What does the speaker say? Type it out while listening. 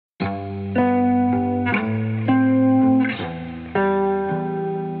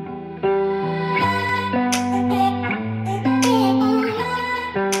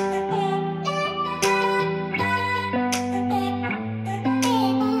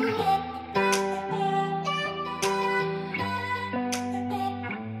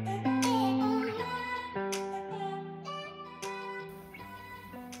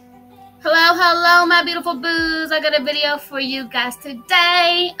Hello my beautiful boos. I got a video for you guys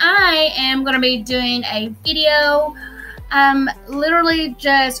today. I am going to be doing a video. I'm literally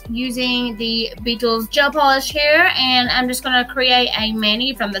just using the Beetles gel polish here, and I'm just going to create a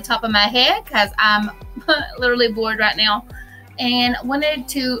mani from the top of my head because I'm literally bored right now and wanted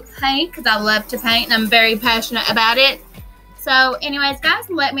to paint because I love to paint and I'm very passionate about it. So anyways guys,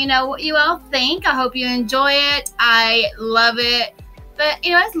 let me know what you all think. I hope you enjoy it. I love it. But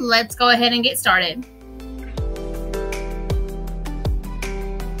anyways, let's go ahead and get started.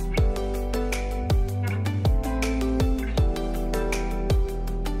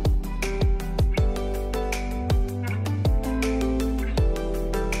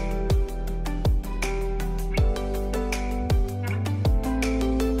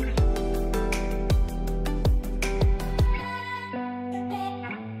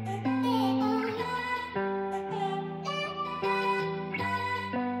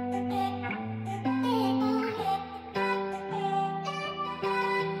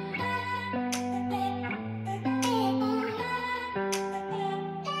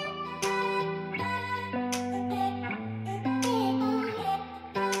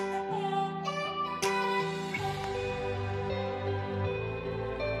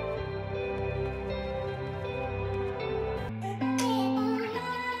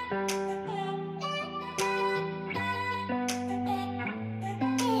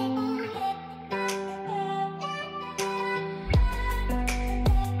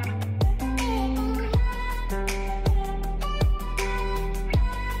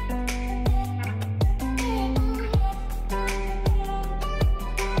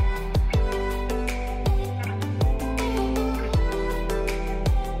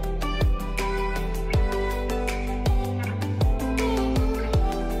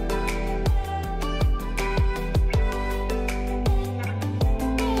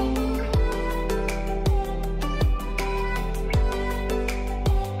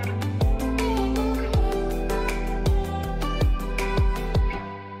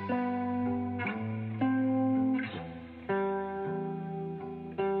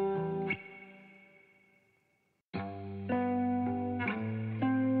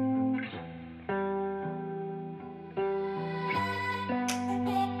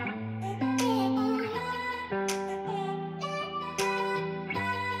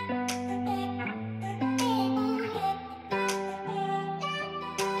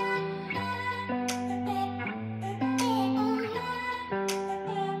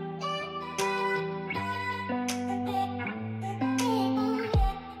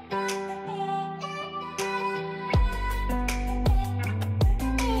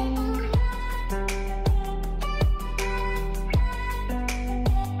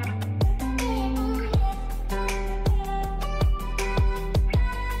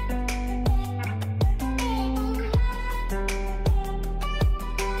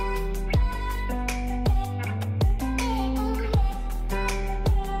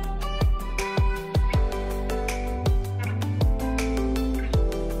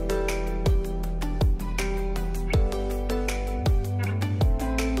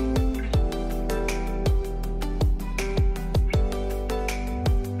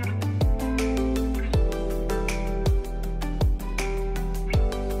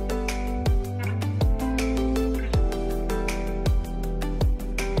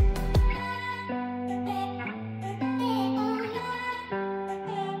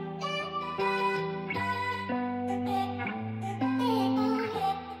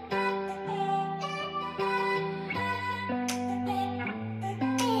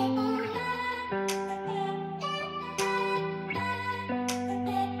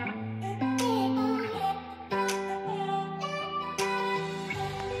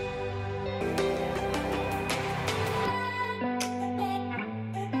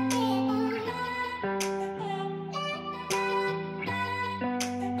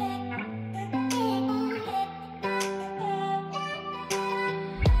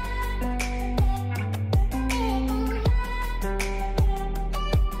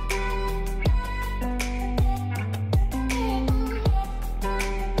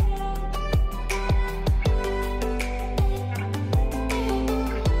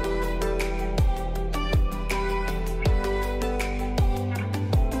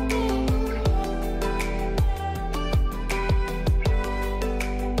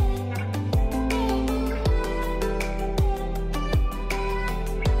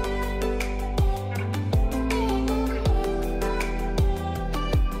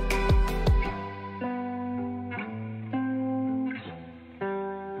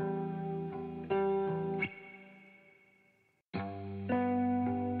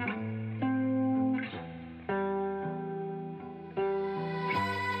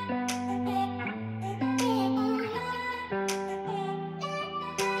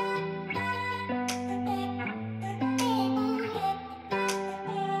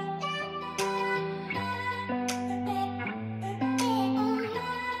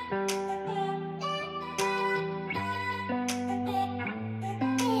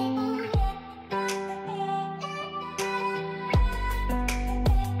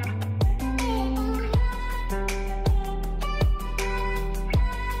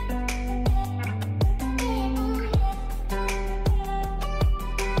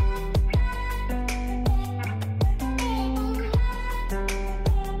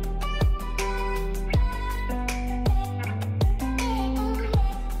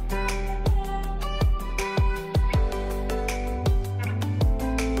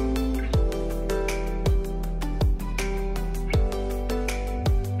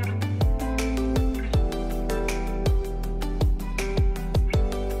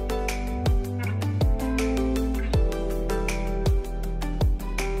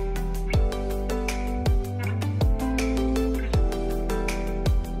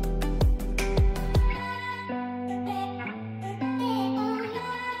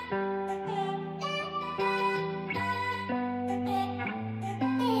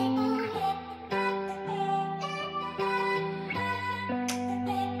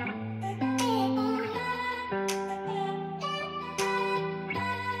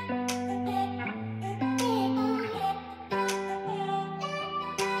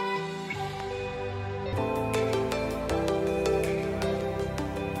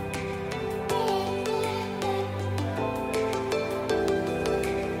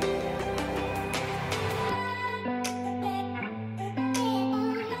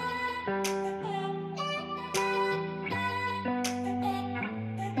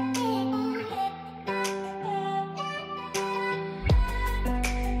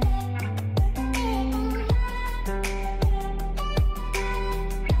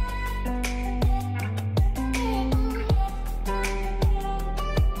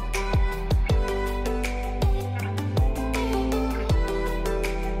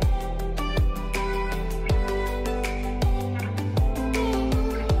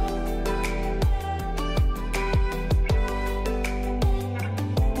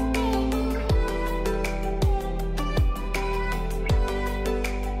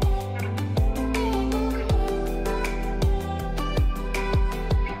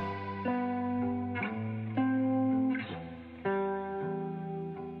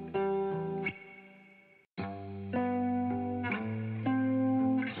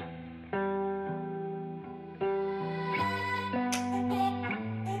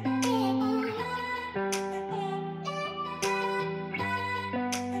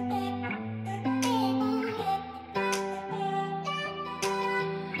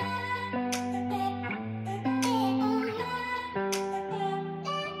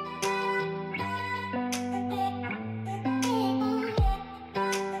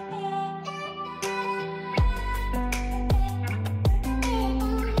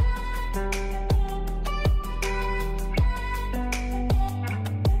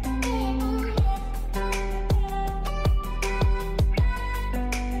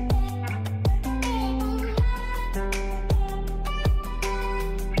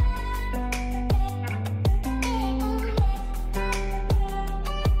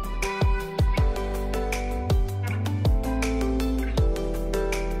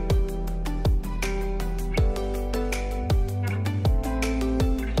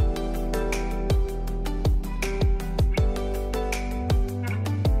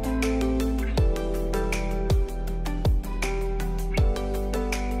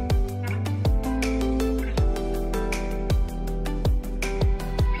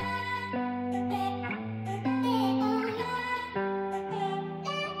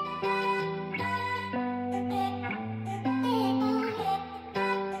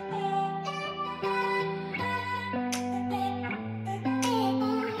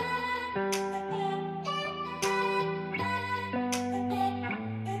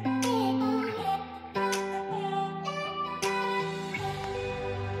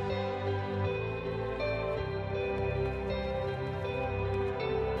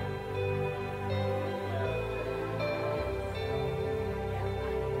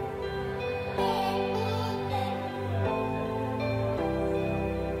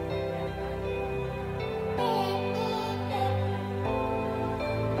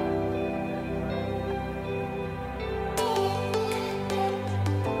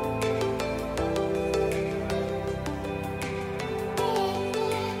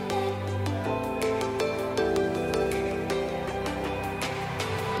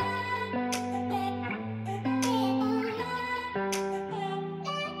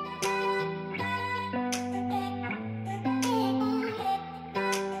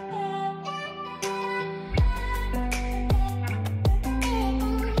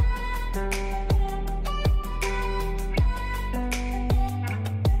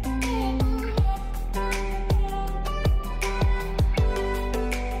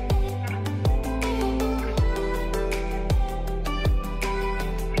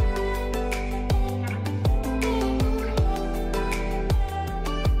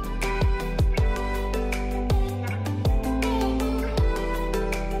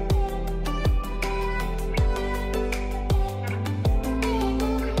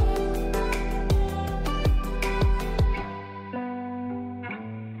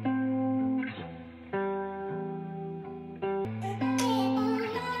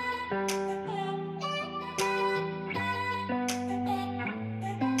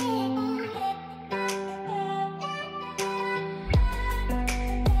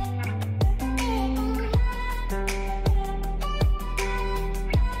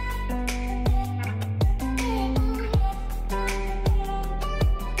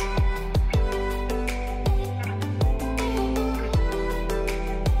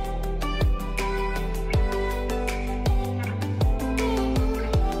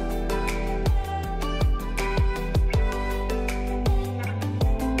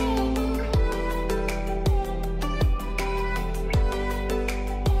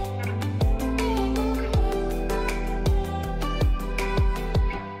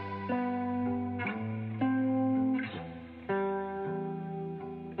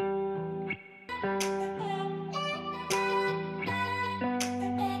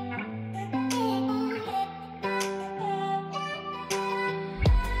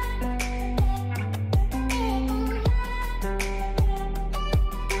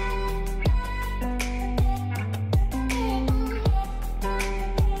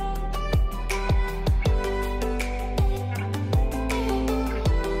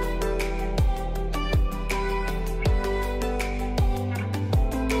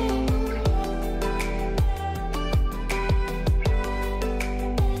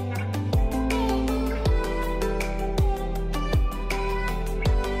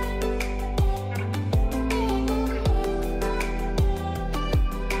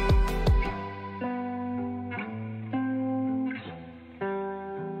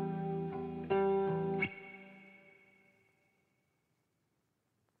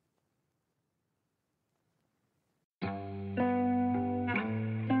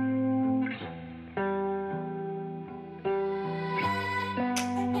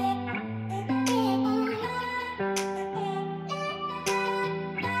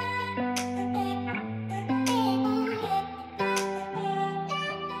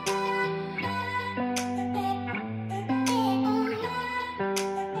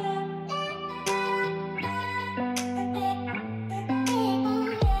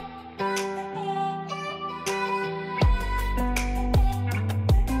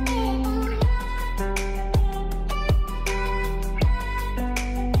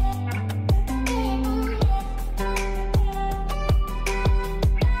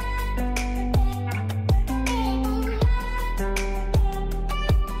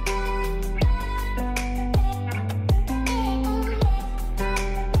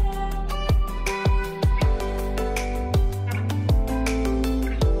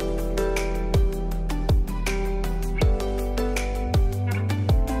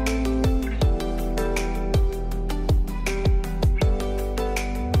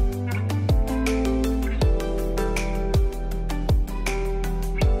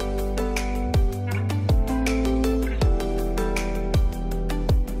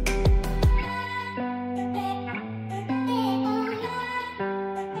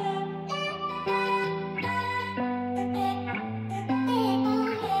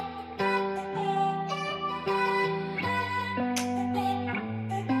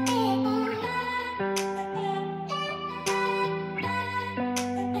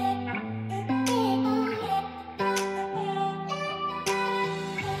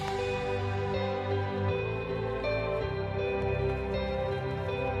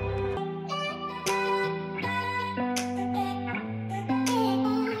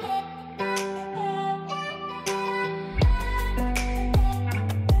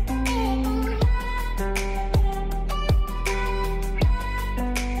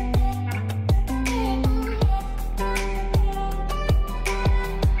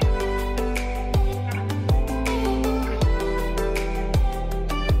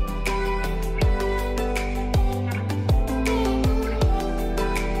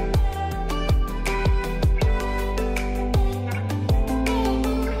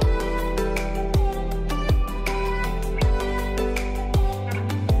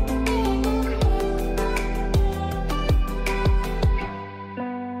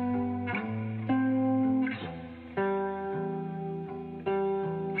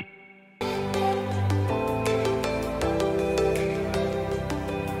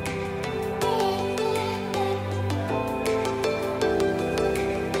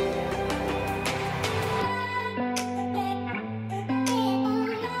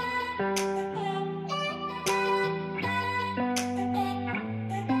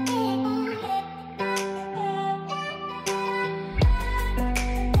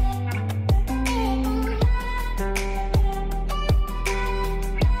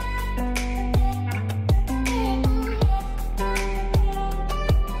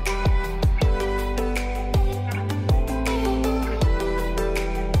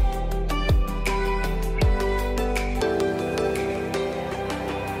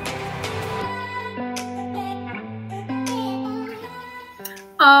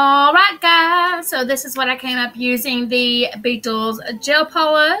 So this is what I came up using, the Beetles gel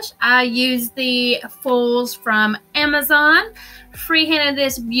polish. I used the Fulls from Amazon. Freehanded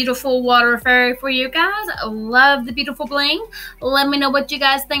this beautiful water fairy for you guys. I love the beautiful bling. Let me know what you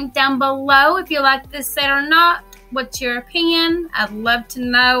guys think down below. If you like this set or not. What's your opinion? I'd love to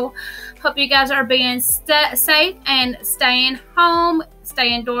know. Hope you guys are being safe and staying home.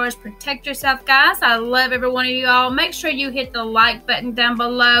 Stay indoors. Protect yourself, guys. I love every one of you all. Make sure you hit the like button down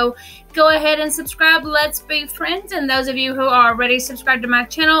below. Go ahead and subscribe. Let's be friends. And those of you who are already subscribed to my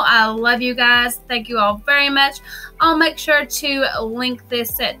channel, I love you guys. Thank you all very much. I'll make sure to link this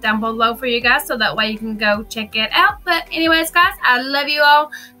set down below for you guys so that way you can go check it out. But anyways, guys, I love you all.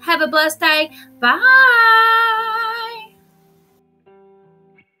 Have a blessed day. Bye.